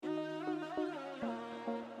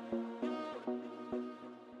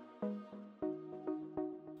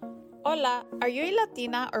Hola, are you a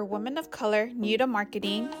Latina or woman of color new to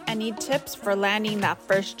marketing and need tips for landing that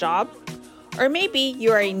first job? Or maybe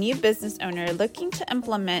you are a new business owner looking to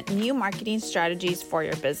implement new marketing strategies for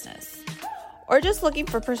your business? Or just looking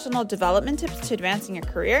for personal development tips to advancing your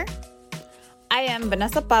career? I am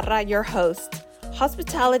Vanessa Parra, your host,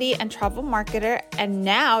 hospitality and travel marketer, and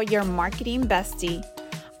now your marketing bestie.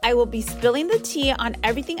 I will be spilling the tea on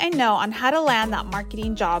everything I know on how to land that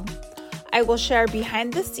marketing job. I will share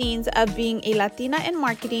behind the scenes of being a Latina in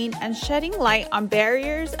marketing and shedding light on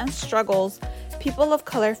barriers and struggles people of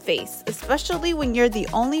color face, especially when you're the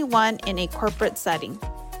only one in a corporate setting.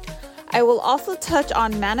 I will also touch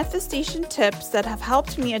on manifestation tips that have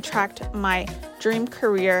helped me attract my dream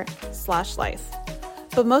career/life.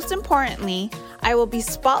 But most importantly, I will be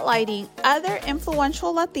spotlighting other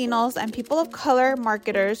influential Latinos and people of color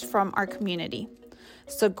marketers from our community.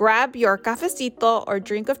 So grab your cafecito or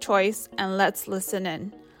drink of choice and let's listen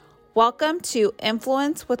in. Welcome to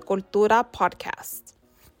Influence with Cultura podcast.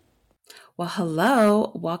 Well,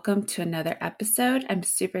 hello. Welcome to another episode. I'm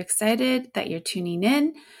super excited that you're tuning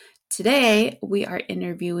in. Today, we are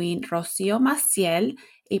interviewing Rocio Maciel,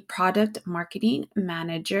 a product marketing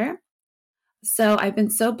manager. So I've been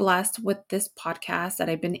so blessed with this podcast that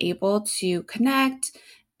I've been able to connect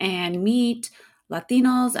and meet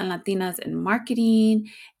Latinos and Latinas in marketing,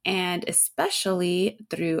 and especially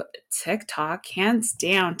through TikTok, hands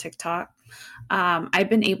down TikTok. I've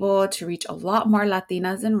been able to reach a lot more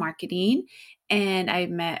Latinas in marketing, and I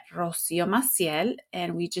met Rocio Maciel,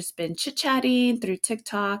 and we just been chit-chatting through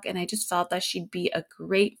TikTok, and I just felt that she'd be a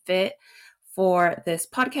great fit for this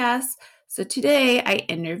podcast. So today I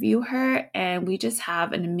interview her and we just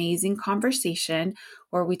have an amazing conversation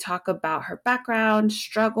where we talk about her background,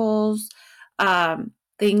 struggles,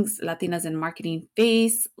 things Latinas in marketing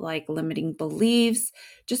face, like limiting beliefs,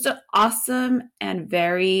 just an awesome and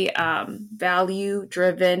very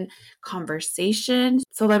value-driven conversation.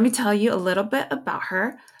 So let me tell you a little bit about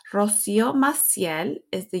her. Rocio Maciel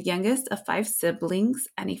is the youngest of 5 siblings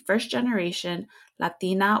and a first-generation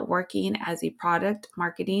Latina working as a product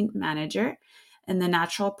marketing manager in the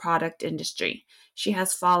natural product industry. She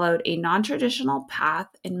has followed a non-traditional path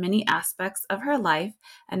in many aspects of her life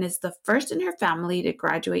and is the first in her family to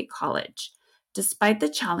graduate college. Despite the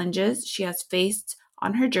challenges she has faced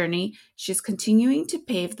on her journey, she is continuing to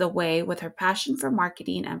pave the way with her passion for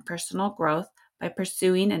marketing and personal growth by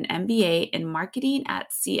pursuing an MBA in marketing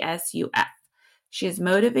at CSUF. She is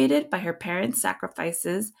motivated by her parents'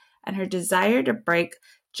 sacrifices and her desire to break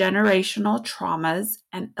generational traumas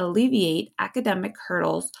and alleviate academic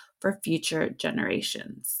hurdles for future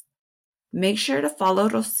generations. Make sure to follow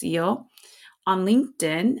Rocio on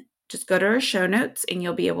LinkedIn. Just go to her show notes and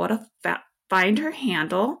you'll be able to find her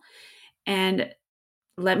handle. And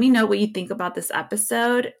let me know what you think about this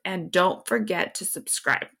episode, and don't forget to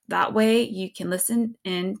subscribe. That way you can listen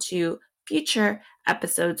into future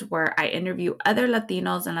episodes where I interview other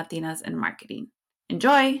Latinos and Latinas in marketing.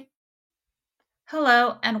 Enjoy!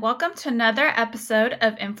 Hello, and welcome to another episode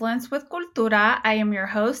of Influence with Cultura. I am your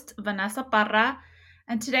host, Vanessa Parra,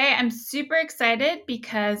 and today I'm super excited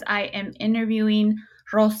because I am interviewing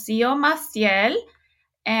Rocio Maciel,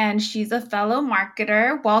 and she's a fellow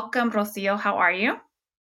marketer. Welcome, Rocio. How are you?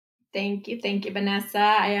 Thank you, Vanessa.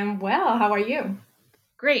 I am well. How are you?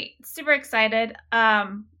 Great. Super excited.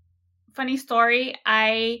 Funny story.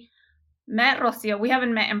 I met Rocio. We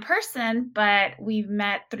haven't met in person, but we've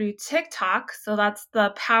met through TikTok. So that's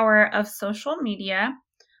the power of social media,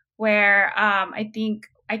 where I think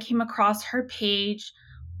I came across her page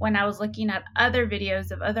when I was looking at other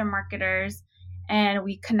videos of other marketers, and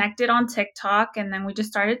we connected on TikTok, and then we just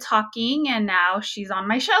started talking, and now she's on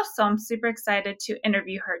my show. So I'm super excited to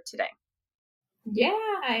interview her today. Yeah,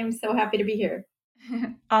 I am so happy to be here.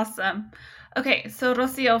 Awesome. Okay, so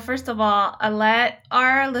Rocio, first of all, let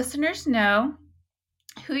our listeners know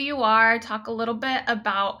who you are, talk a little bit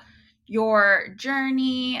about your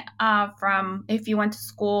journey from if you went to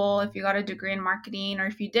school, if you got a degree in marketing, or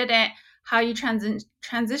if you didn't, how you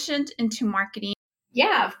transitioned into marketing.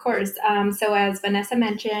 Yeah, of course. So as Vanessa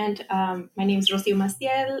mentioned, my name is Rocio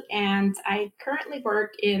Maciel, and I currently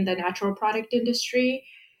work in the natural product industry.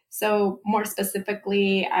 So more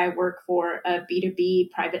specifically, I work for a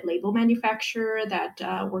B2B private label manufacturer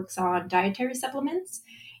that works on dietary supplements.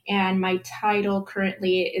 And my title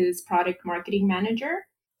currently is product marketing manager.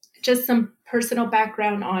 Just some personal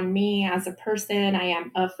background on me as a person. I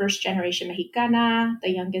am a first generation Mexicana,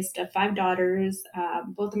 the youngest of 5 daughters.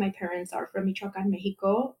 Both of my parents are from Michoacan,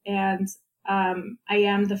 Mexico. And I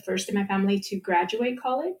am the first in my family to graduate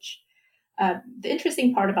college. The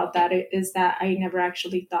interesting part about that is that I never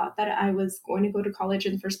actually thought that I was going to go to college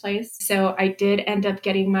in the first place. So I did end up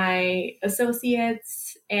getting my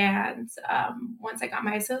associates. And once I got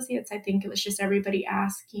my associates, I think it was just everybody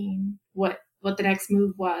asking what the next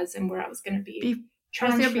move was and where I was going to be Rocio,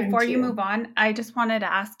 transferring before you to. move on, I just wanted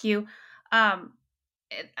to ask you, um,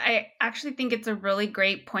 I actually think it's a really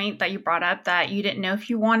great point that you brought up that you didn't know if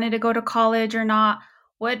you wanted to go to college or not.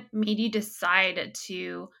 What made you decide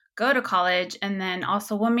to go to college? And then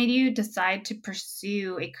also, what made you decide to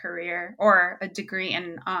pursue a career or a degree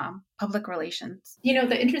in public relations?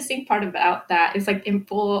 The interesting part about that is like in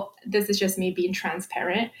full, this is just me being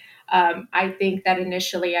transparent. I think that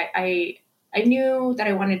initially I knew that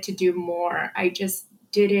I wanted to do more. I just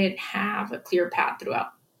didn't have a clear path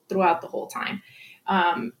throughout the whole time.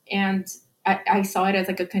 And I saw it as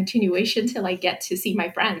like a continuation till I get to see my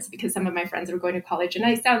friends because some of my friends were going to college. And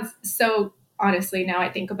I sound so honestly now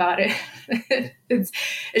I think about it, it's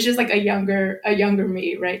just like a younger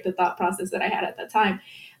me, right? The thought process that I had at that time.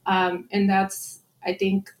 And that's, I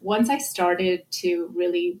think, once I started to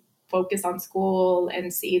really focus on school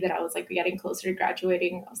and see that I was like getting closer to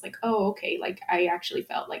graduating, I was like, oh, okay, like I actually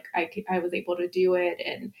felt like I was able to do it.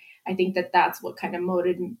 And I think that that's what kind of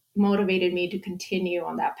motivated me to continue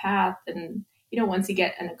on that path. And, once you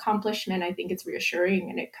get an accomplishment, I think it's reassuring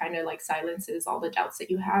and it kind of like silences all the doubts that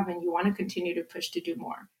you have and you want to continue to push to do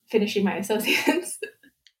more. Finishing my associates.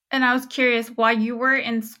 And I was curious, while you were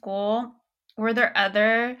in school, were there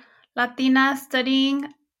other Latinas studying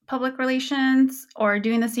public relations or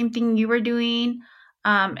doing the same thing you were doing?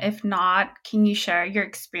 If not, can you share your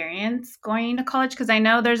experience going to college? Because I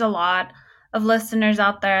know there's a lot of listeners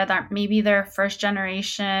out there that maybe they're first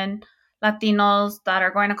generation Latinos that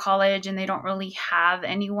are going to college and they don't really have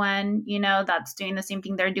anyone, that's doing the same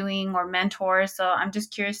thing they're doing or mentors. So I'm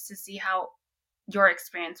just curious to see how your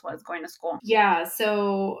experience was going to school. Yeah.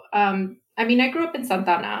 So, I grew up in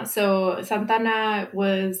Santana. So Santana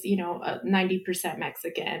was, 90%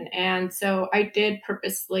 Mexican. And so I did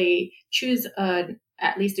purposely choose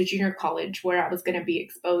at least a junior college where I was going to be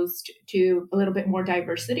exposed to a little bit more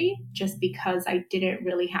diversity just because I didn't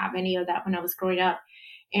really have any of that when I was growing up.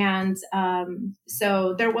 And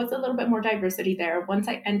so there was a little bit more diversity there. Once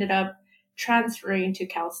I ended up transferring to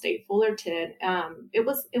Cal State Fullerton, it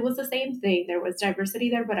was the same thing. There was diversity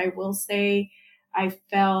there, but I will say I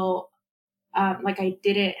felt like I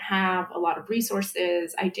didn't have a lot of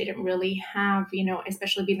resources. I didn't really have,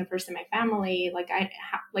 especially being the first in my family, like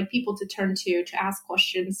like people to turn to ask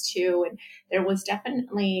questions to, and there was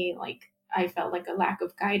definitely like I felt like a lack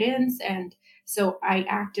of guidance, and so I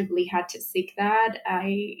actively had to seek that.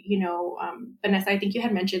 Vanessa, I think you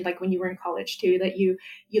had mentioned like when you were in college too that you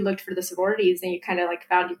looked for the sororities and you kind of like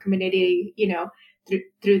found your community,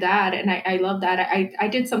 through that. And I love that. I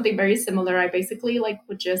did something very similar. I basically like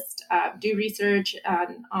would just do research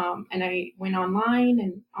and I went online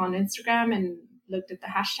and on Instagram and looked at the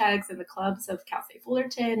hashtags and the clubs of Cal State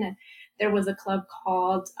Fullerton. And there was a club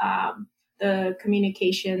called the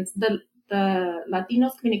communications, the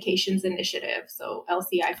Latinos Communications Initiative. So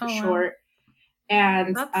LCI for Oh, wow. short.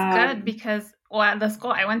 And That's good because the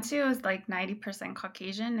school I went to was like 90%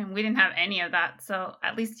 Caucasian and we didn't have any of that. So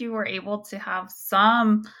at least you were able to have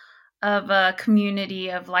some of a community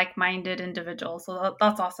of like-minded individuals. So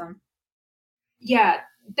that's awesome. yeah,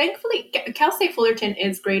 thankfully, Cal State Fullerton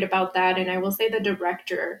is great about that. And I will say the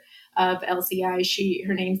director of LCI,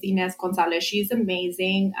 her name's Inez Gonzalez. She's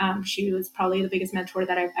amazing. She was probably the biggest mentor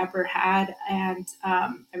that I've ever had. And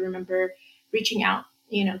I remember reaching out,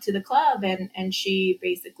 to the club and she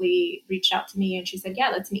basically reached out to me and she said, yeah,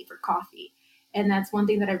 let's meet for coffee. And that's one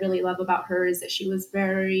thing that I really love about her is that she was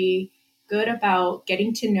very good about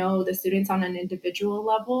getting to know the students on an individual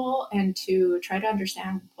level and to try to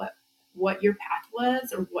understand what your path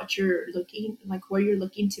was or what you're looking like where you're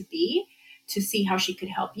looking to be, to see how she could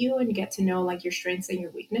help you and get to know like your strengths and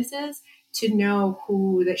your weaknesses, to know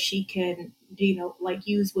who that she can like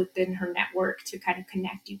use within her network to kind of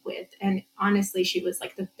connect you with. And honestly, she was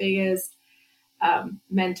like the biggest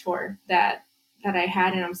mentor that I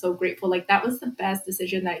had, and I'm so grateful. Like that was the best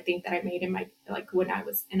decision that I think that I made in my like when I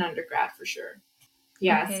was in undergrad for sure.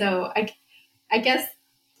 Yeah, Okay. so I guess,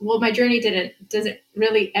 well, my journey doesn't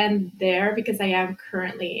really end there because I am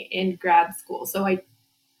currently in grad school. So I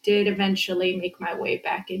did eventually make my way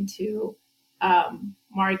back into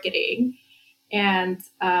marketing, and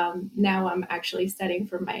now I'm actually studying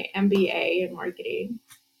for my MBA in marketing.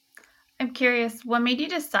 I'm curious, what made you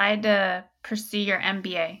decide to pursue your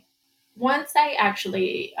MBA? Once I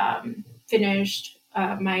actually finished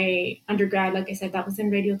my undergrad, like I said, that was in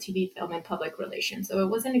radio, TV, film, and public relations. So it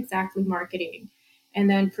wasn't exactly marketing. And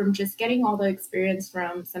then from just getting all the experience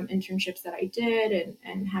from some internships that I did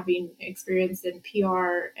and having experience in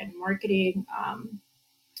PR and marketing,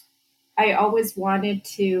 I always wanted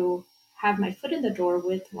to have my foot in the door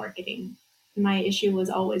with marketing. My issue was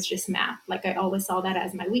always just math. Like I always saw that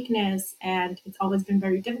as my weakness, and it's always been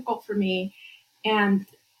very difficult for me. And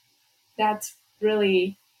that's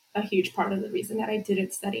really a huge part of the reason that I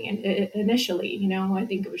didn't study initially. I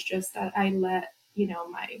think it was just that I let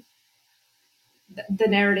my the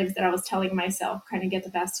narratives that I was telling myself kind of get the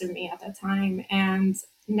best of me at that time. And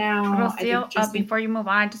now I think Rocio, just before you move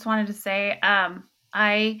on, I just wanted to say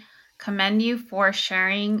I commend you for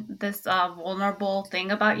sharing this vulnerable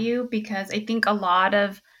thing about you, because I think a lot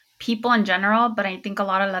of people in general, but I think a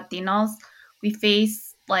lot of Latinos, we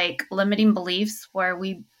face like limiting beliefs where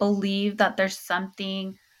we believe that there's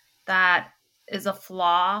something that is a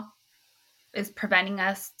flaw, is preventing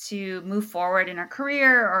us to move forward in our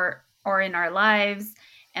career or in our lives.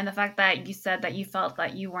 And the fact that you said that you felt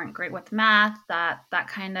that you weren't great with math, that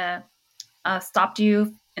kind of stopped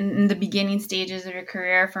you in the beginning stages of your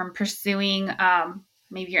career from pursuing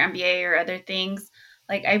maybe your MBA or other things.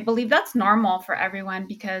 Like, I believe that's normal for everyone,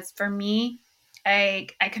 because for me, I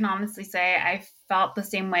can honestly say I felt the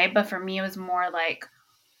same way, but for me it was more like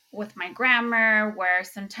with my grammar, where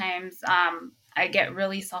sometimes I get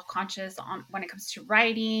really self conscious on when it comes to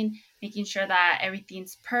writing, making sure that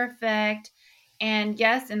everything's perfect. And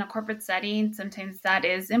yes, in a corporate setting, sometimes that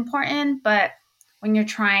is important, but when you're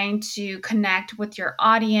trying to connect with your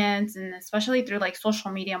audience, and especially through like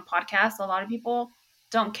social media and podcasts, a lot of people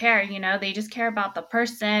don't care, they just care about the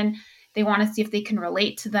person. They want to see if they can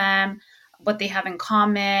relate to them, what they have in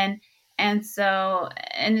common. And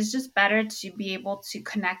it's just better to be able to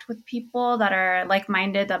connect with people that are like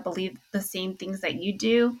minded, that believe the same things that you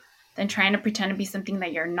do, than trying to pretend to be something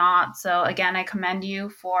that you're not. So, again, I commend you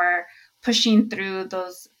for pushing through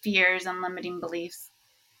those fears and limiting beliefs.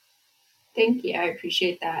 Thank you. I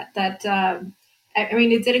appreciate that. I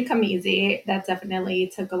mean, it didn't come easy. That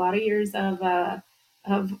definitely took a lot of years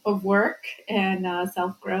of work and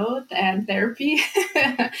self growth and therapy.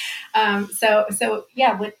 So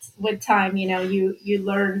yeah, with time, you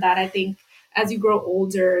learn that. I think as you grow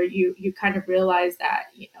older, you kind of realize that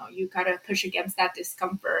you gotta push against that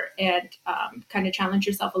discomfort and kind of challenge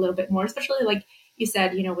yourself a little bit more, especially like you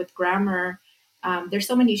said, with grammar. There's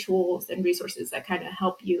so many tools and resources that kind of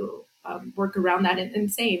help you work around that.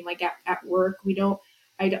 And same, like at work,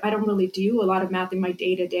 I don't really do a lot of math in my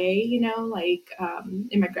day to day, like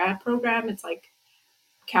in my grad program, it's like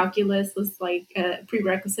calculus was like a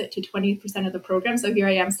prerequisite to 20% of the program. So here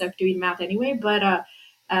I am stuck doing math anyway. But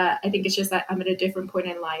I think it's just that I'm at a different point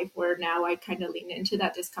in life where now I kind of lean into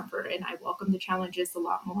that discomfort and I welcome the challenges a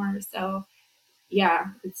lot more. So yeah,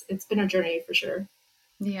 it's been a journey for sure.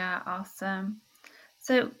 Yeah, awesome.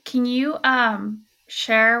 So, can you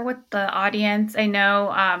share with the audience? I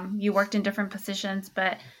know you worked in different positions,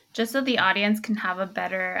 but just so the audience can have a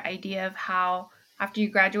better idea of how, after you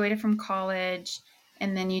graduated from college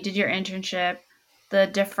and then you did your internship, the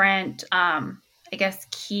different, I guess,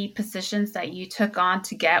 key positions that you took on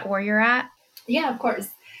to get where you're at. Yeah, of course.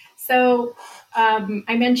 So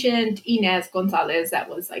I mentioned Inez Gonzalez, that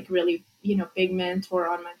was like really, big mentor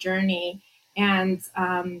on my journey. And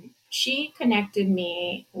she connected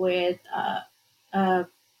me with a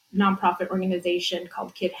nonprofit organization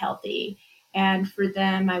called Kid Healthy. And for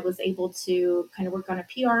them, I was able to kind of work on a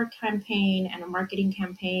PR campaign and a marketing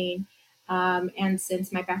campaign. And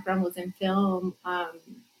since my background was in film,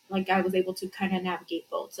 like I was able to kind of navigate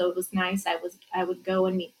both. So it was nice. I would go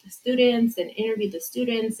and meet the students and interview the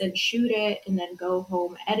students and shoot it, and then go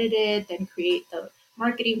home, edit it, then create the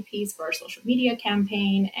marketing piece for our social media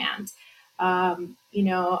campaign. And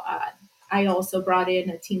I also brought in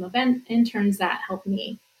a team of interns that helped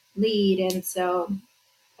me lead, and so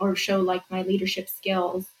or show like my leadership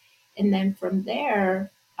skills. And then from there,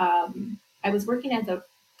 I was working as a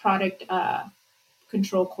product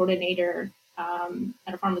control coordinator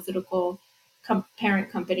at a pharmaceutical parent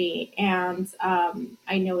company, and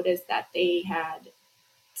I noticed that they had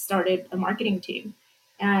started a marketing team,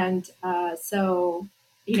 and so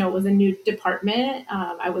it was a new department.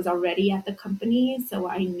 I was already at the company, so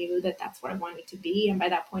I knew that that's where I wanted to be, and by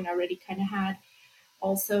that point, I already kind of had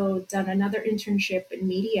also done another internship in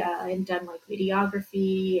media and done like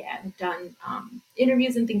videography and done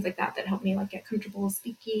interviews and things like that that helped me like get comfortable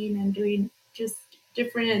speaking and doing just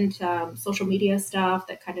different social media stuff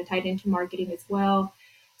that kind of tied into marketing as well.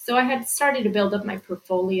 So I had started to build up my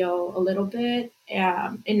portfolio a little bit,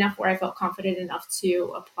 enough where I felt confident enough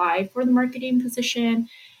to apply for the marketing position,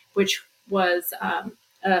 which was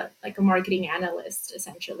like a marketing analyst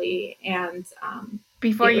essentially. And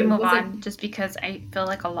Before you it move wasn't. on, just because I feel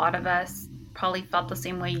like a lot of us probably felt the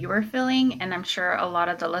same way you were feeling, and I'm sure a lot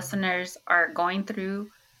of the listeners are going through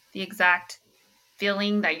the exact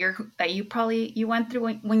feeling that you went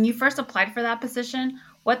through when you first applied for that position.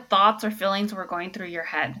 What thoughts or feelings were going through your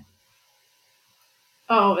head?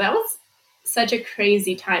 Oh, that was such a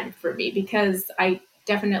crazy time for me because I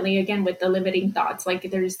definitely, again, with the limiting thoughts,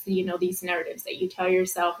 like there's, these narratives that you tell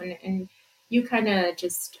yourself, and you kind of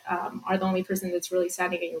just are the only person that's really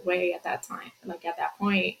standing in your way at that time, like at that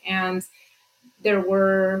point. And there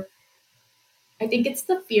were, I think it's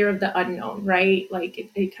the fear of the unknown, right? Like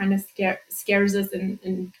it kind of scares us,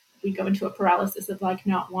 and we go into a paralysis of like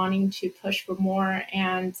not wanting to push for more.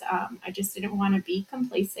 And I just didn't want to be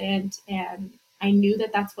complacent. And I knew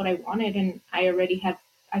that that's what I wanted. And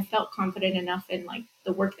I felt confident enough in like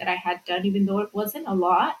the work that I had done, even though it wasn't a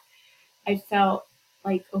lot. I felt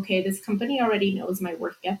like, okay, this company already knows my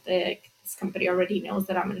work ethic. This company already knows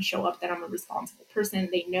that I'm going to show up, that I'm a responsible person.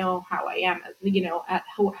 They know how I am, at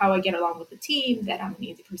how I get along with the team, that I'm an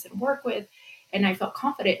easy person to work with. And I felt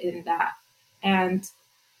confident in that. And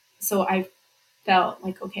so I felt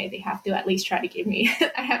like, okay, they have to at least try to give me,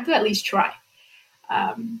 I have to at least try.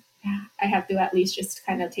 I have to at least just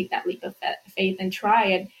kind of take that leap of faith and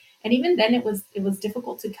try. And even then, it was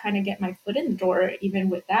difficult to kind of get my foot in the door,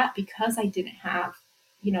 even with that, because I didn't have,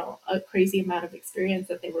 a crazy amount of experience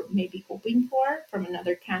that they were maybe hoping for from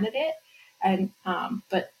another candidate. And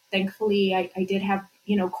but thankfully, I did have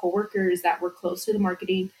coworkers that were close to the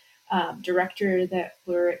marketing director that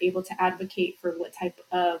were able to advocate for what type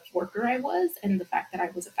of worker I was, and the fact that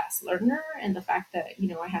I was a fast learner, and the fact that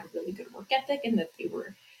I had a really good work ethic, and that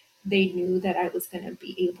they knew that I was going to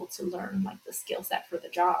be able to learn like the skill set for the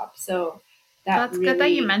job. So that That's good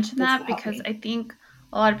that you really mentioned was that what helped because me. I think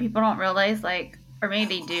a lot of people don't realize, like, or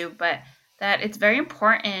maybe they do, but that it's very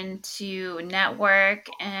important to network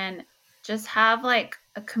and just have like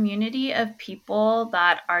a community of people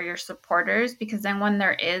that are your supporters, because then when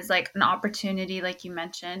there is like an opportunity, like you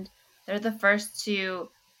mentioned, they're the first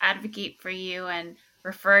to advocate for you and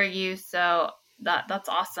refer you. So that's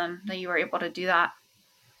awesome that you were able to do that.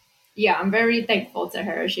 Yeah, I'm very thankful to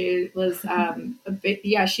her. She was a bit,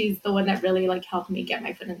 yeah, she's the one that really like helped me get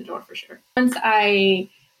my foot in the door for sure. Once I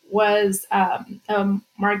was a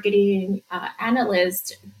marketing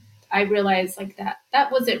analyst, I realized like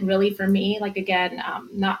that wasn't really for me. Like again,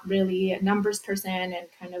 not really a numbers person, and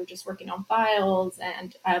kind of just working on files.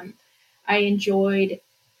 And I enjoyed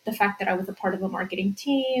the fact that I was a part of a marketing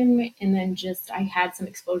team, and then just I had some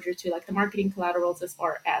exposure to like the marketing collaterals as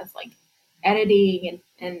far as like editing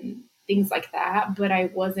and things like that. But I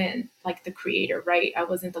wasn't like the creator, right? I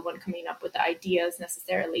wasn't the one coming up with the ideas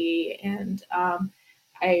necessarily. And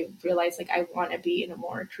I realized like I want to be in a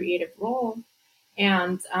more creative role.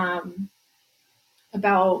 And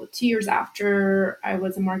about 2 years after I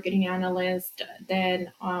was a marketing analyst,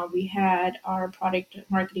 then we had our product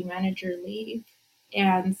marketing manager leave.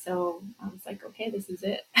 And so I was like, okay, this is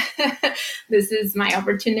it. This is my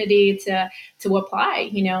opportunity to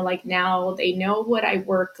apply. Like now they know what I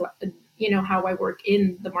work, how I work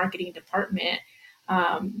in the marketing department.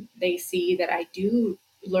 They see that I do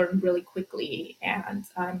learn really quickly, and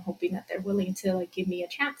I'm hoping that they're willing to like give me a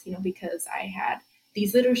chance, because I had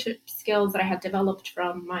these leadership skills that I had developed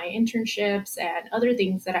from my internships and other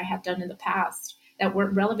things that I had done in the past that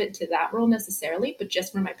weren't relevant to that role necessarily, but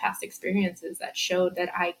just from my past experiences that showed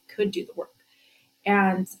that I could do the work.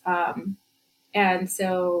 And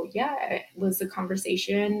so yeah, it was a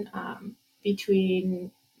conversation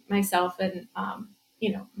between myself and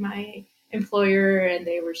my employer, and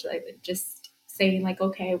they were just saying like,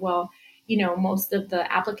 okay, well, most of the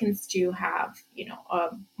applicants do have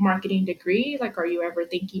a marketing degree. Like, are you ever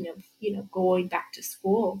thinking of going back to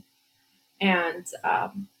school? And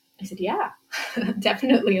I said, yeah,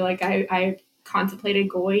 definitely. Like I contemplated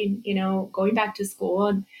going back to school,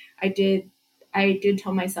 and I did. I did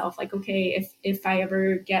tell myself like, okay, if I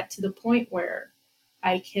ever get to the point where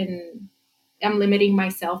I can, I'm limiting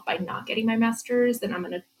myself by not getting my master's, then I'm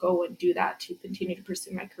going to go and do that to continue to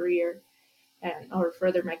pursue my career and or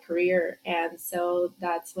further my career. And so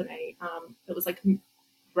that's when it was like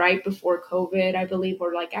right before COVID, I believe,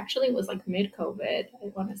 or like actually it was like mid COVID,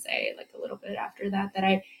 I want to say, like a little bit after that, that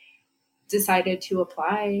I decided to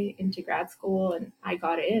apply into grad school, and I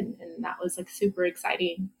got in, and that was like super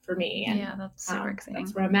exciting for me. Yeah, And that's super that's exciting.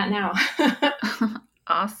 where I'm at now.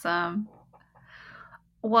 Awesome.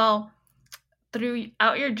 Well,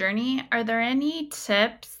 throughout your journey, are there any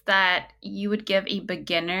tips that you would give a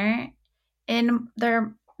beginner in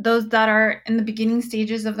those that are in the beginning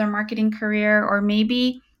stages of their marketing career, or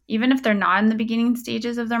maybe even if they're not in the beginning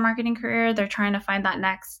stages of their marketing career, they're trying to find that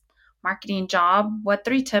next marketing job, what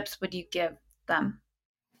 3 tips would you give them?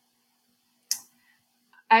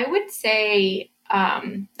 I would say,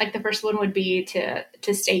 like the first one would be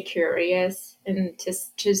to stay curious and to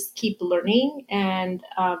just keep learning and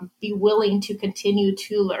be willing to continue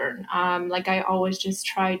to learn. Like I always just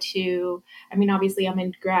try to. I mean, obviously, I'm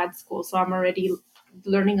in grad school, so I'm already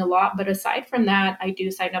learning a lot. But aside from that, I do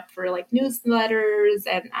sign up for like newsletters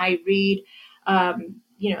and I read.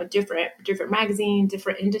 Different magazines,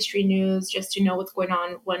 different industry news, just to know what's going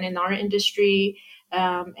on when in our industry,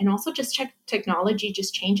 and also just check technology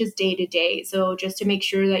just changes day to day. So just to make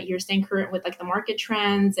sure that you're staying current with like the market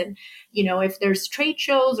trends and, if there's trade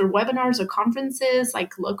shows or webinars or conferences,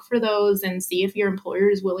 like look for those and see if your employer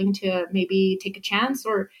is willing to maybe take a chance,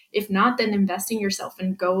 or if not, then invest in yourself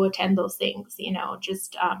and go attend those things,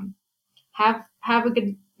 just have a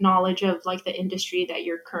good knowledge of like the industry that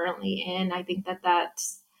you're currently in. I think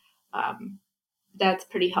um, that's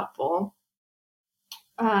pretty helpful.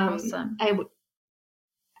 Awesome.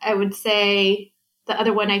 I would say the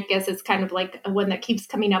other one, I guess, is kind of like one that keeps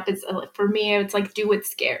coming up. Is for me, it's like do it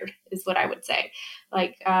scared is what I would say.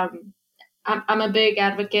 Like I'm a big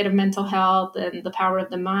advocate of mental health and the power of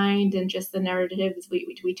the mind and just the narratives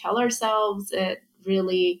we tell ourselves. It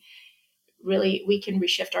really we can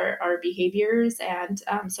reshift our behaviors, and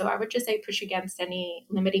so I would just say push against any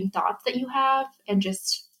limiting thoughts that you have and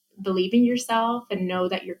just believe in yourself and know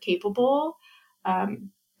that you're capable.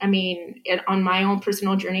 um, I mean, on my own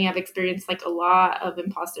personal journey, I've experienced like a lot of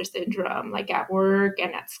imposter syndrome, like at work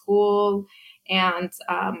and at school. And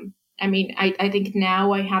I mean, I think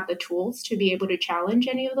now I have the tools to be able to challenge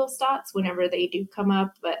any of those thoughts whenever they do come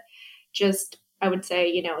up. But just, I would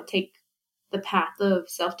say, take the path of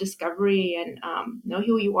self discovery and know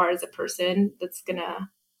who you are as a person. That's going to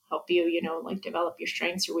help you, like develop your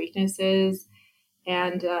strengths, your weaknesses,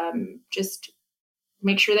 and just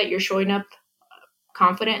make sure that you're showing up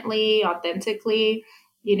confidently, authentically.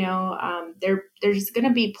 There's going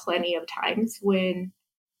to be plenty of times when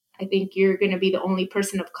I think you're going to be the only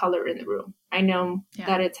person of color in the room. I know Yeah.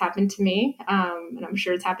 that it's happened to me, and I'm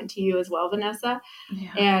sure it's happened to you as well, Vanessa.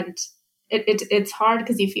 Yeah. And it's hard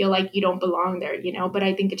because you feel like you don't belong there, but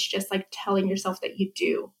I think it's just like telling yourself that you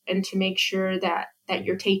do, and to make sure that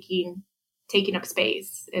you're taking up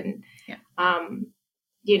space. And Yeah.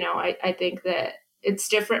 I think that it's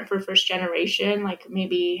different for first generation, like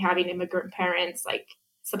maybe having immigrant parents like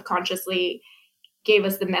subconsciously gave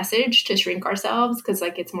us the message to shrink ourselves because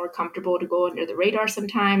like it's more comfortable to go under the radar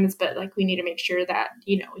sometimes, but like we need to make sure that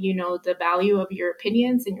the value of your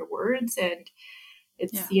opinions and your words. And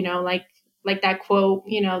it's Yeah. like that quote,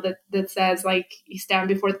 that says like you stand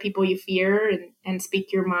before the people you fear and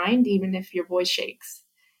speak your mind even if your voice shakes.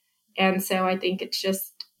 And so I think it's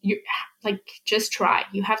just you, like, just try.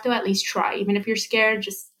 You have to at least try, even if you're scared.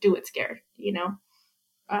 Just do it scared. I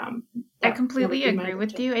That would completely be my agree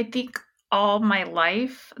with you. I think all my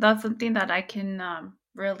life, that's something that I can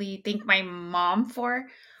really thank my mom for,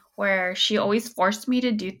 where she always forced me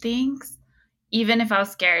to do things, even if I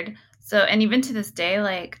was scared. So, and even to this day,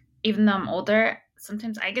 like, even though I'm older,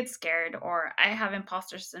 sometimes I get scared or I have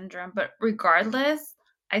imposter syndrome. But regardless,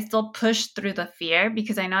 I still push through the fear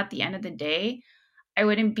because I know at the end of the day, I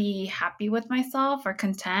wouldn't be happy with myself or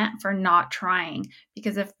content for not trying.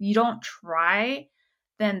 Because if you don't try,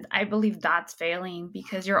 then I believe that's failing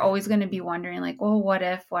because you're always going to be wondering, like, well, what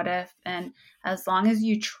if, what if? And as long as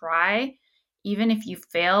you try, even if you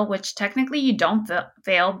fail, which technically you don't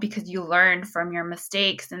fail because you learn from your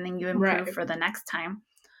mistakes and then you improve right. for the next time,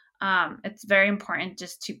 it's very important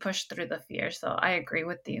just to push through the fear. So I agree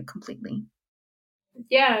with you completely.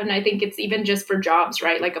 Yeah, and I think it's even just for jobs,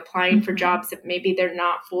 right? Like applying for Mm-hmm. jobs that maybe they're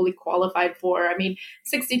not fully qualified for. I mean,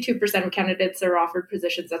 62% of candidates are offered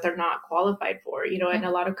positions that they're not qualified for, and Yeah. a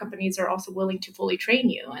lot of companies are also willing to fully train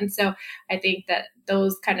you. And so I think that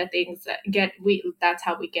those kind of things that's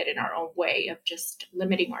how we get in our own way of just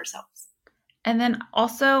limiting ourselves. And then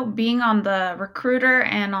also being on the recruiter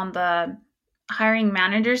and on the hiring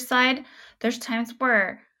manager side, there's times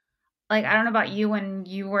where, like, I don't know about you when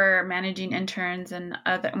you were managing interns and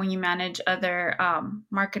other when you manage other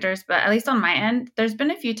marketers, but at least on my end, there's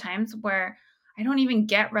been a few times where I don't even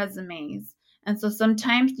get resumes, and so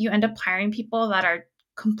sometimes you end up hiring people that are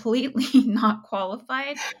completely not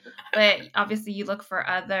qualified. But obviously, you look for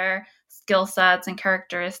other skill sets and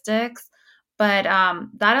characteristics. But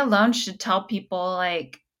that alone should tell people,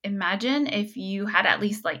 like, imagine if you had at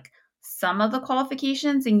least like some of the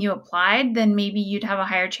qualifications and you applied, then maybe you'd have a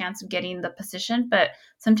higher chance of getting the position. But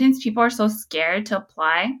sometimes people are so scared to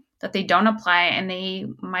apply that they don't apply, and they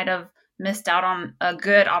might have missed out on a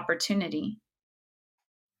good opportunity.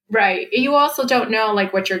 Right. You also don't know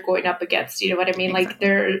like what you're going up against. You know what I mean? Like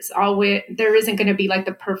Exactly. there isn't going to be like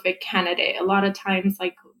the perfect candidate. A lot of times,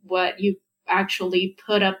 like what you actually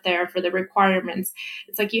put up there for the requirements,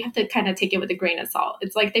 it's like you have to kind of take it with a grain of salt.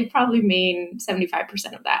 It's like they probably mean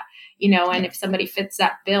 75% of that, and Yeah. if somebody fits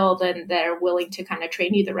that bill, then they're willing to kind of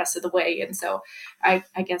train you the rest of the way. And so I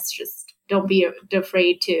guess just don't be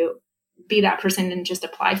afraid to be that person and just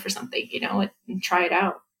apply for something, and try it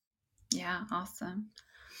out. Yeah. Awesome.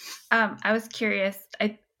 I was curious.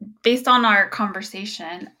 Based on our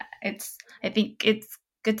conversation, I think it's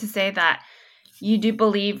good to say that you do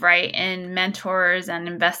believe, right, in mentors and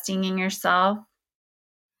investing in yourself.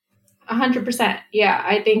 100%. Yeah,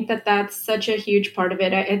 I think that that's such a huge part of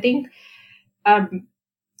it. I think, um,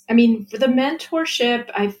 I mean, for the mentorship,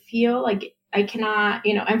 I feel like I cannot,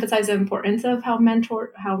 emphasize the importance of how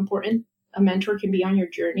important a mentor can be on your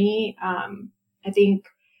journey. I think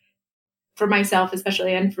for myself,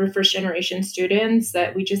 especially, and for first generation students,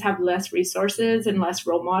 that we just have less resources and less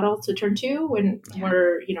role models to turn to when Yeah.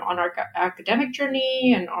 we're, on our academic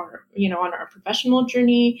journey and on our professional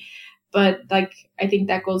journey. But like I think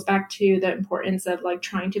that goes back to the importance of like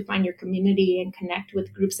trying to find your community and connect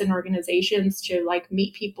with groups and organizations to like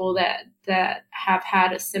meet people that have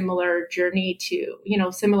had a similar journey to,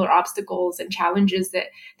 similar obstacles and challenges that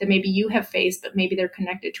maybe you have faced, but maybe they're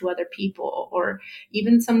connected to other people, or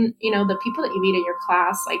even some, the people that you meet in your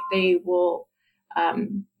class, like they will,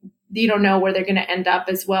 you don't know where they're going to end up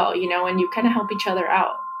as well, and you kind of help each other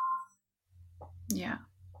out. Yeah.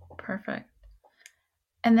 Perfect.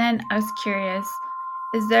 And then I was curious,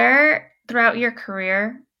 is there throughout your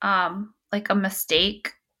career, like a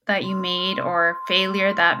mistake that you made or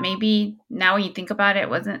failure that maybe now when you think about it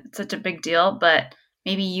wasn't such a big deal, but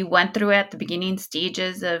maybe you went through it at the beginning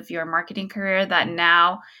stages of your marketing career that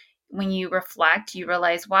now when you reflect, you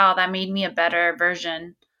realize, wow, that made me a better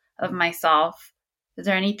version of myself. Is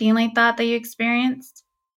there anything like that that you experienced?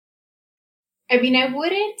 I mean, I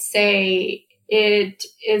wouldn't say it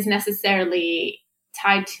is necessarily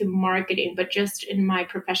tied to marketing, but just in my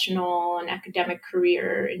professional and academic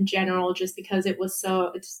career in general, just because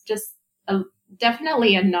it's just a,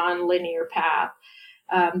 definitely a non-linear path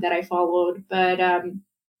that I followed. But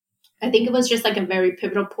I think it was just like a very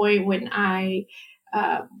pivotal point when I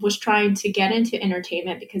was trying to get into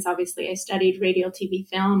entertainment, because obviously I studied radio, TV,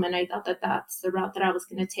 film, and I thought that that's the route that I was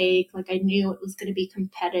going to take. Like I knew it was going to be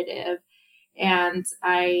competitive, and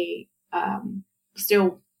I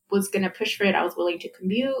still was going to push for it. I was willing to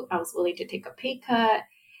commute. I was willing to take a pay cut.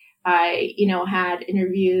 I, had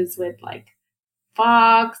interviews with like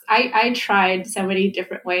Fox. I tried so many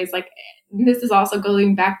different ways. Like this is also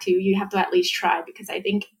going back to you have to at least try, because I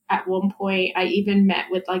think at one point I even met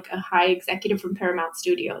with like a high executive from Paramount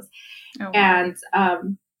Studios, Oh, wow.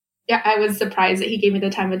 and yeah, I was surprised that he gave me the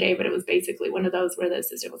time of day, but it was basically one of those where the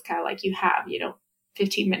assistant was kind of like, you have,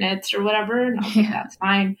 15 minutes or whatever. And I was like, Yeah. that's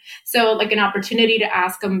fine. So like an opportunity to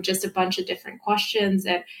ask him just a bunch of different questions.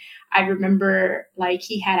 And I remember like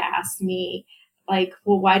he had asked me like,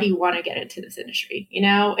 well, why do you want to get into this industry? And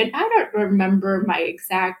I don't remember my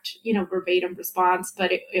exact, verbatim response, but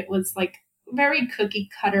it was like very cookie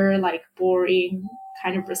cutter, like boring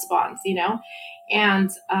kind of response, and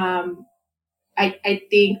I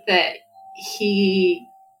think that he,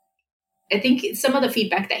 I think some of the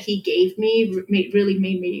feedback that he gave me really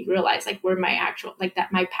made me realize like where my actual, like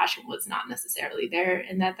that my passion was not necessarily there,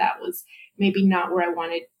 and that was maybe not where I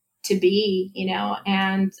wanted to be,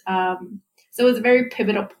 and so it was a very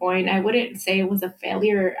pivotal point. I wouldn't say it was a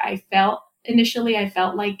failure. I felt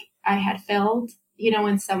like I had failed,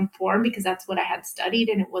 in some form, because that's what I had studied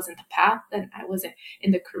and it wasn't the path, and I wasn't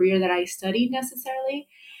in the career that I studied necessarily.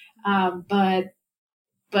 But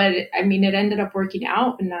I mean, it ended up working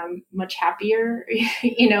out, and I'm much happier,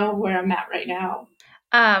 where I'm at right now.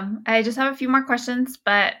 I just have a few more questions,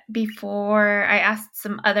 but before I ask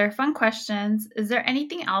some other fun questions, is there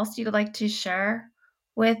anything else you'd like to share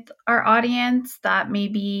with our audience that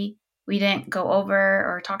maybe we didn't go over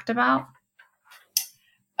or talked about?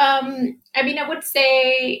 I mean, I would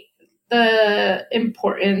say the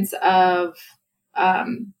importance of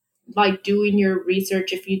like doing your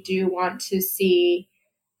research if you do want to see,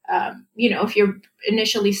 if you're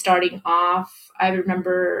initially starting off. I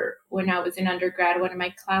remember when I was in undergrad, one of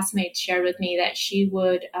my classmates shared with me that she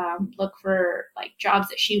would look for like jobs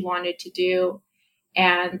that she wanted to do,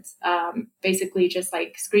 and basically just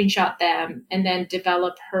like screenshot them and then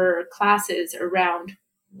develop her classes around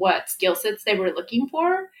what skill sets they were looking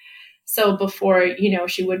for. So before,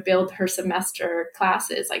 she would build her semester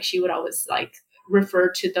classes, like she would always like refer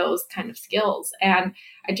to those kind of skills. And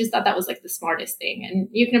I just thought that was like the smartest thing. And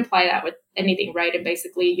you can apply that with anything, right? And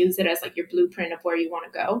basically use it as like your blueprint of where you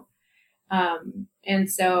want to go.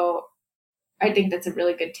 And so I think that's a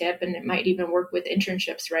really good tip, and it might even work with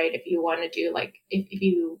internships, right? If you want to do like, if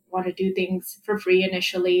you want to do things for free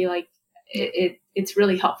initially, like it's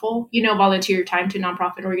really helpful, volunteer your time to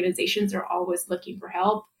nonprofit organizations. Are always looking for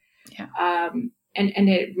help. Yeah. And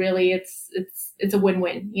it really, it's a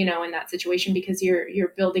win-win, in that situation, because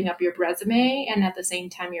you're building up your resume, and at the same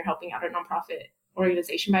time, you're helping out a nonprofit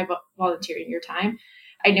organization by volunteering your time.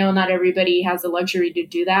 I know not everybody has the luxury to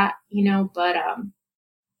do that, but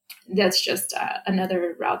that's just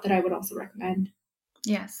another route that I would also recommend.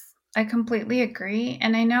 Yes, I completely agree.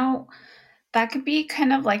 And I know that could be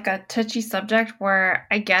kind of like a touchy subject where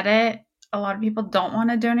I get it. A lot of people don't want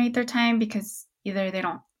to donate their time because either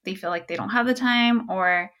they feel like they don't have the time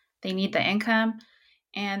or they need the income.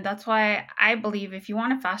 And that's why I believe if you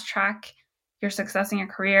want to fast track your success in your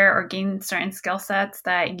career or gain certain skill sets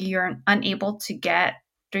that you're unable to get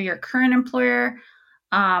through your current employer,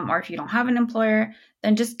 or if you don't have an employer,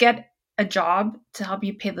 then just get a job to help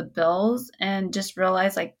you pay the bills and just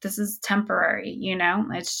realize like this is temporary,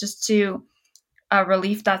 it's just to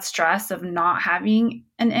relieve that stress of not having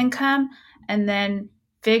an income, and then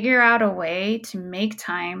figure out a way to make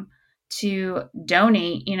time to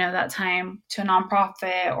donate, that time to a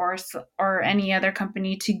nonprofit or any other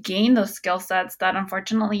company to gain those skill sets that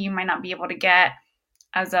unfortunately you might not be able to get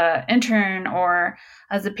as an intern or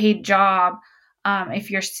as a paid job.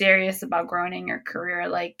 If you're serious about growing in your career,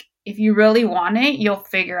 like if you really want it, you'll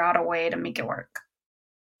figure out a way to make it work.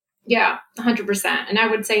 Yeah, 100%. And I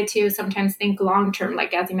would say too, sometimes think long term,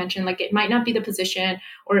 like as you mentioned, like it might not be the position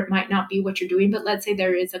or it might not be what you're doing, but let's say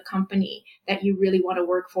there is a company that you really want to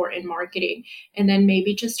work for in marketing, and then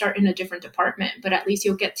maybe just start in a different department, but at least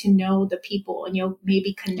you'll get to know the people and you'll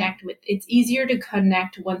maybe connect with, it's easier to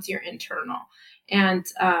connect once you're internal. And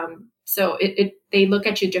so they look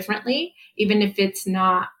at you differently, even if it's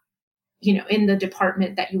not, in the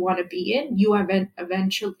department that you want to be in. You have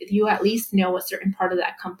eventually, you at least know a certain part of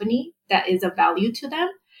that company that is of value to them,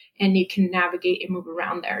 and you can navigate and move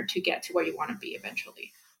around there to get to where you want to be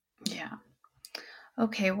eventually. Yeah.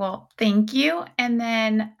 Okay, well, thank you. And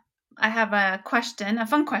then I have a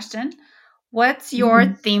fun question. What's your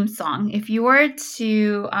theme song? If you were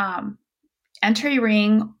to enter a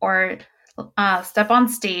ring or step on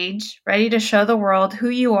stage, ready to show the world who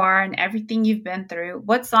you are and everything you've been through,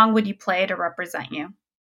 what song would you play to represent you?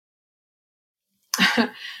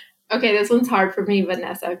 Okay, this one's hard for me,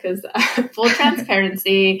 Vanessa, because full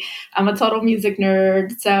transparency, I'm a total music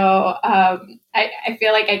nerd. So I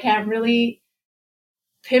feel like I can't really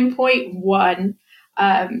pinpoint one.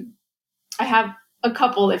 I have a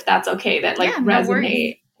couple, if that's okay, that like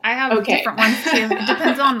resonate. No, I have different ones too. It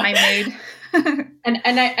depends on my mood.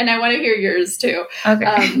 and I want to hear yours too.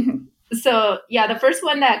 Okay. So yeah, the first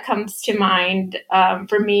one that comes to mind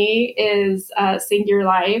for me is "Sing Your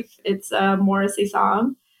Life." It's a Morrissey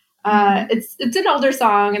song. It's an older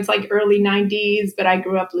song. It's like early 90s, but I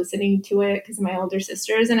grew up listening to it because of my older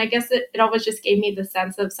sisters. And I guess it always just gave me the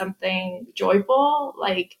sense of something joyful.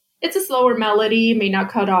 Like it's a slower melody, may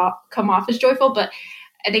not come off as joyful, but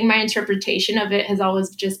I think my interpretation of it has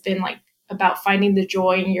always just been like about finding the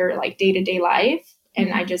joy in your like day-to-day life.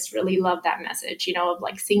 And I just really love that message, of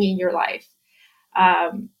like singing your life.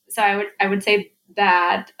 So I would say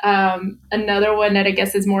that. Another one that I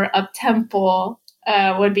guess is more up-tempo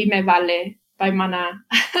would be Me Vale by Mana.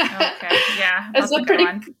 Okay, yeah. It's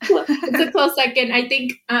a close second. I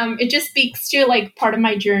think it just speaks to like part of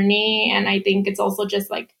my journey. And I think it's also just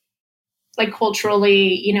like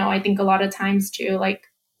culturally, I think a lot of times too, like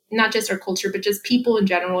not just our culture, but just people in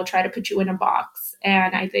general try to put you in a box.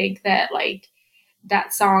 And I think that like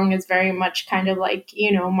that song is very much kind of like,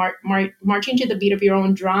 marching to the beat of your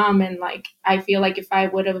own drum. And like, I feel like if I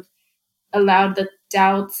would have allowed the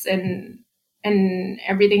doubts and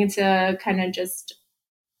everything to kind of just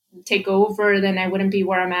take over, then I wouldn't be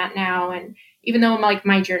where I'm at now. And even though like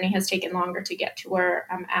my journey has taken longer to get to where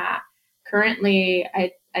I'm at currently,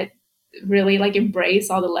 I really like embrace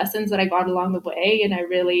all the lessons that I got along the way. And I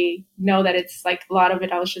really know that it's like a lot of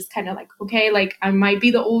it, I was just kind of like, okay, like I might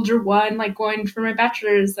be the older one, like going for my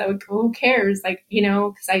bachelor's, like who cares? Like,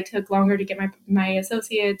 because I took longer to get my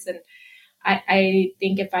associates. And I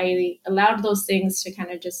think if I allowed those things to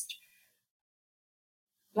kind of just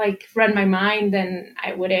like run my mind, then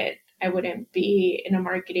I wouldn't be in a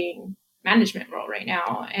marketing management role right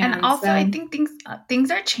now. And And also, I think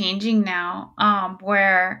things are changing now,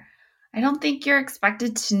 where I don't think you're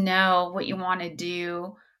expected to know what you want to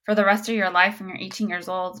do for the rest of your life when you're 18 years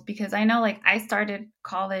old. Because I know, like, I started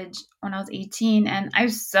college when I was 18, and I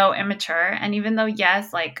was so immature. And even though,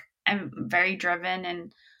 yes, like, I'm very driven,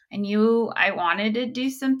 and I knew I wanted to do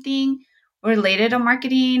something related to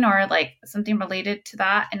marketing or like something related to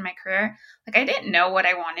that in my career, like, I didn't know what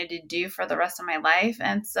I wanted to do for the rest of my life.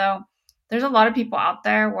 And so there's a lot of people out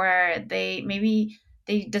there where they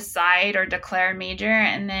decide or declare a major,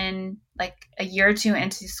 and then like a year or two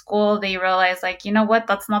into school they realize, like, you know what,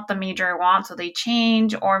 that's not the major I want, so they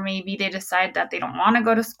change. Or maybe they decide that they don't want to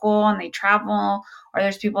go to school and they travel. Or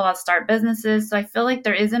there's people that start businesses. So I feel like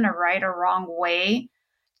there isn't a right or wrong way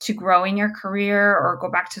to grow in your career or go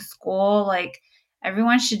back to school. Like,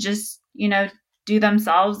 everyone should just, do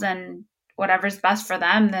themselves, and whatever's best for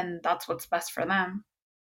them, then that's what's best for them.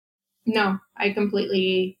 no, I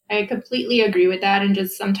completely agree with that. And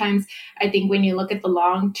just sometimes I think when you look at the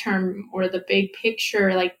long term or the big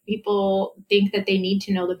picture, like people think that they need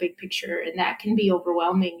to know the big picture, and that can be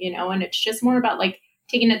overwhelming, and it's just more about like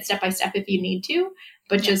taking it step by step if you need to,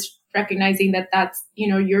 but Yeah. just recognizing that that's,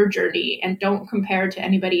 your journey, and don't compare to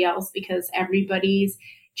anybody else, because everybody's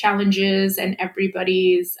challenges and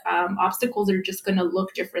everybody's obstacles are just going to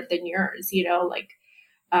look different than yours, like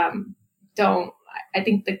um, don't I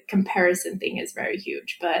think the comparison thing is very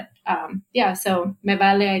huge. But yeah, so Me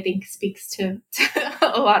Vale, I think, speaks to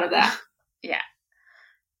a lot of that. Yeah.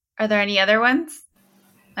 Are there any other ones?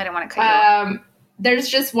 I don't want to cut you off. There's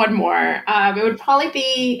just one more. It would probably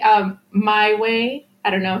be My Way. I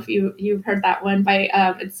don't know if you've heard that one by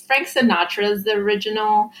it's Frank Sinatra's the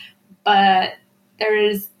original, but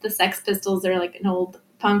there's the Sex Pistols. They're like an old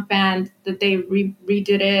punk band that they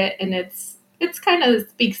redid it, and it's kind of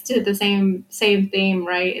speaks to the same theme,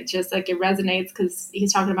 right? It's just like it resonates because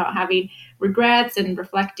he's talking about having regrets and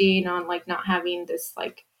reflecting on like not having this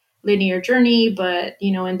like linear journey, but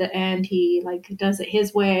in the end he like does it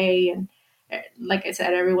his way. And like I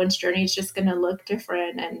said, everyone's journey is just going to look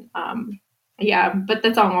different. And yeah, but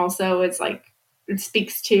the song also is like it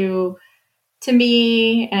speaks to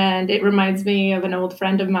me, and it reminds me of an old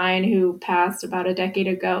friend of mine who passed about a decade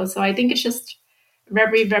ago. So I think it's just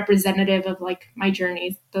very representative of like my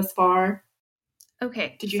journey thus far.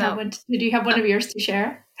 Okay, Did you have one? Did you have one of yours to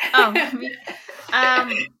share? me.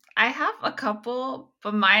 I have a couple,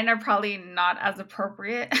 but mine are probably not as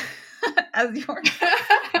appropriate as yours.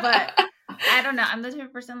 But I don't know. I'm the type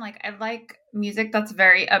of person, like, I like music that's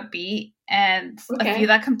very upbeat, and a few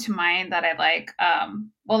that come to mind that I like.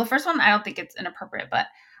 Well, the first one, I don't think it's inappropriate, but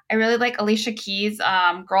I really like Alicia Keys'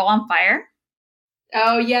 "Girl on Fire."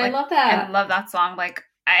 Oh yeah, Like, I love that. I love that song. Like,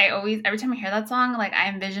 I always, every time I hear that song, like, I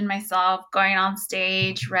envision myself going on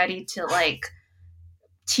stage, ready to like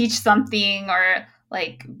teach something or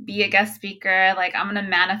like be a guest speaker. Like, I'm gonna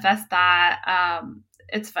manifest that.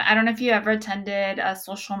 It's fun. I don't know if you ever attended a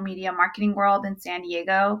social media marketing world in San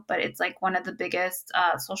Diego, but it's like one of the biggest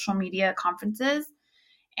social media conferences.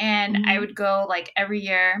 And I would go like every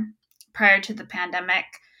year prior to the pandemic.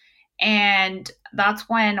 And that's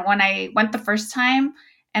when I went the first time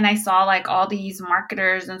and I saw like all these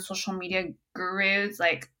marketers and social media gurus.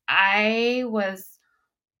 Like, I was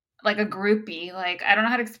like a groupie. Like, I don't know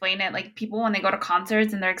how to explain it. Like, people when they go to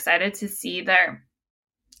concerts and they're excited to see their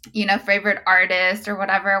favorite artist or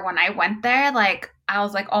whatever, when I went there, like, I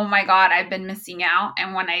was like, oh my God, I've been missing out.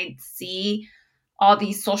 And when I see all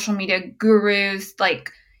these social media gurus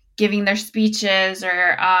like giving their speeches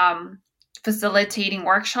or facilitating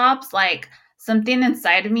workshops, like, something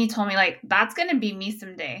inside of me told me, like, that's gonna be me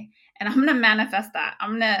someday, and I'm gonna manifest that.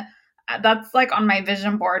 That's like on my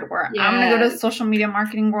vision board, where I'm gonna go to the social media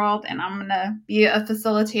marketing world and I'm gonna be a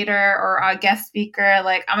facilitator or a guest speaker.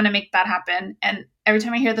 Like, I'm gonna make that happen. And every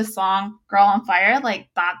time I hear the song "Girl on Fire," like,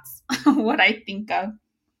 that's what I think of.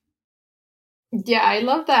 Yeah, I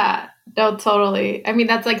love that. No, totally. I mean,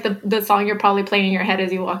 that's like the song you're probably playing in your head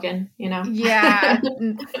as you walk in, Yeah,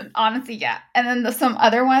 honestly, yeah. And then some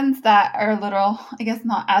other ones that are a little, I guess,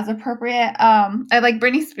 not as appropriate. I like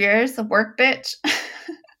Britney Spears, "The Work Bitch."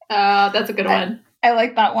 That's a good one. I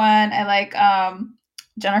like that one. I like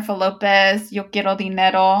Jennifer Lopez, "Yo Quiero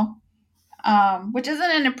Dinero," which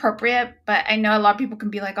isn't inappropriate, but I know a lot of people can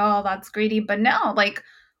be like, oh, that's greedy. But no, like,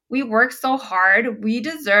 we work so hard. We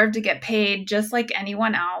deserve to get paid just like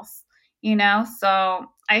anyone else, So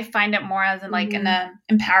I find it more as in like an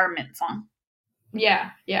empowerment song. Yeah.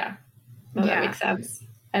 No, that makes sense.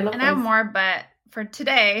 I love and those. I have more, but for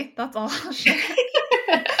today, that's all I'll share.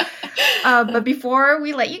 But before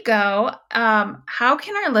we let you go, how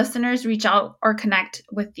can our listeners reach out or connect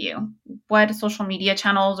with you? What social media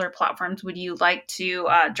channels or platforms would you like to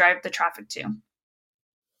drive the traffic to?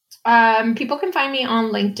 People can find me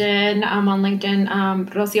on LinkedIn. I'm on LinkedIn,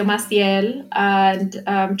 Rocio Maciel,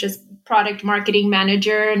 and just product marketing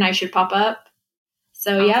manager, and I should pop up.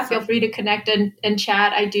 So yeah, feel free to connect and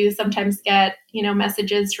chat. I do sometimes get,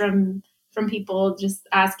 messages from people just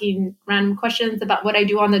asking random questions about what I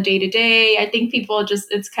do on the day to day. I think people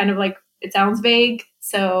it's kind of like, it sounds vague.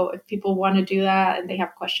 So if people want to do that and they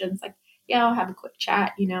have questions, like, yeah, I'll have a quick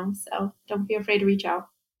chat, so don't be afraid to reach out.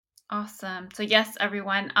 Awesome. So yes,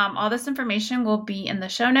 everyone, all this information will be in the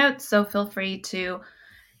show notes. So feel free to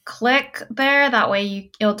click there. That way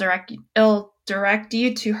it'll direct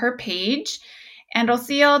you to her page. And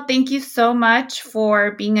Rocio, thank you so much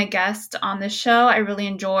for being a guest on the show. I really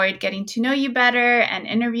enjoyed getting to know you better and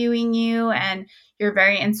interviewing you, and you're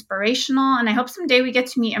very inspirational. And I hope someday we get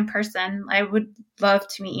to meet in person. I would love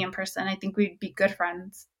to meet you in person. I think we'd be good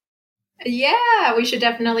friends. Yeah, we should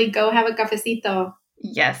definitely go have a cafecito.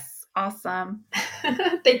 Yes. Awesome.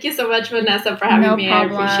 Thank you so much, Vanessa, for having me.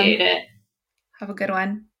 Problem. I appreciate it. Have a good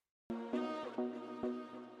one.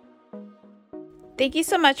 Thank you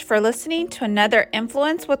so much for listening to another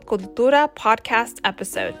Influence with Cultura podcast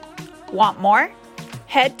episode. Want more?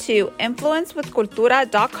 Head to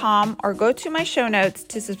influencewithcultura.com or go to my show notes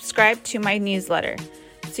to subscribe to my newsletter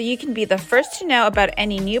so you can be the first to know about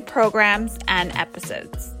any new programs and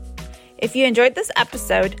episodes. If you enjoyed this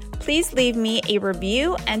episode, please leave me a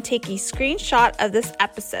review and take a screenshot of this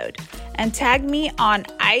episode and tag me on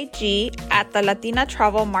IG at the Latina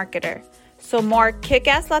Travel Marketer so more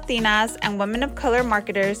kick-ass Latinas and women of color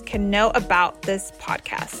marketers can know about this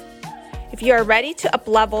podcast. If you are ready to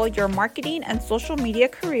up-level your marketing and social media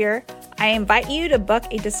career, I invite you to book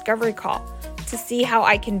a discovery call to see how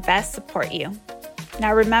I can best support you.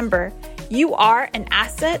 Now remember, you are an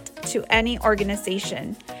asset to any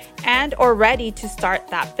organization and or ready to start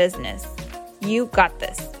that business. You got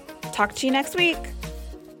this. Talk to you next week.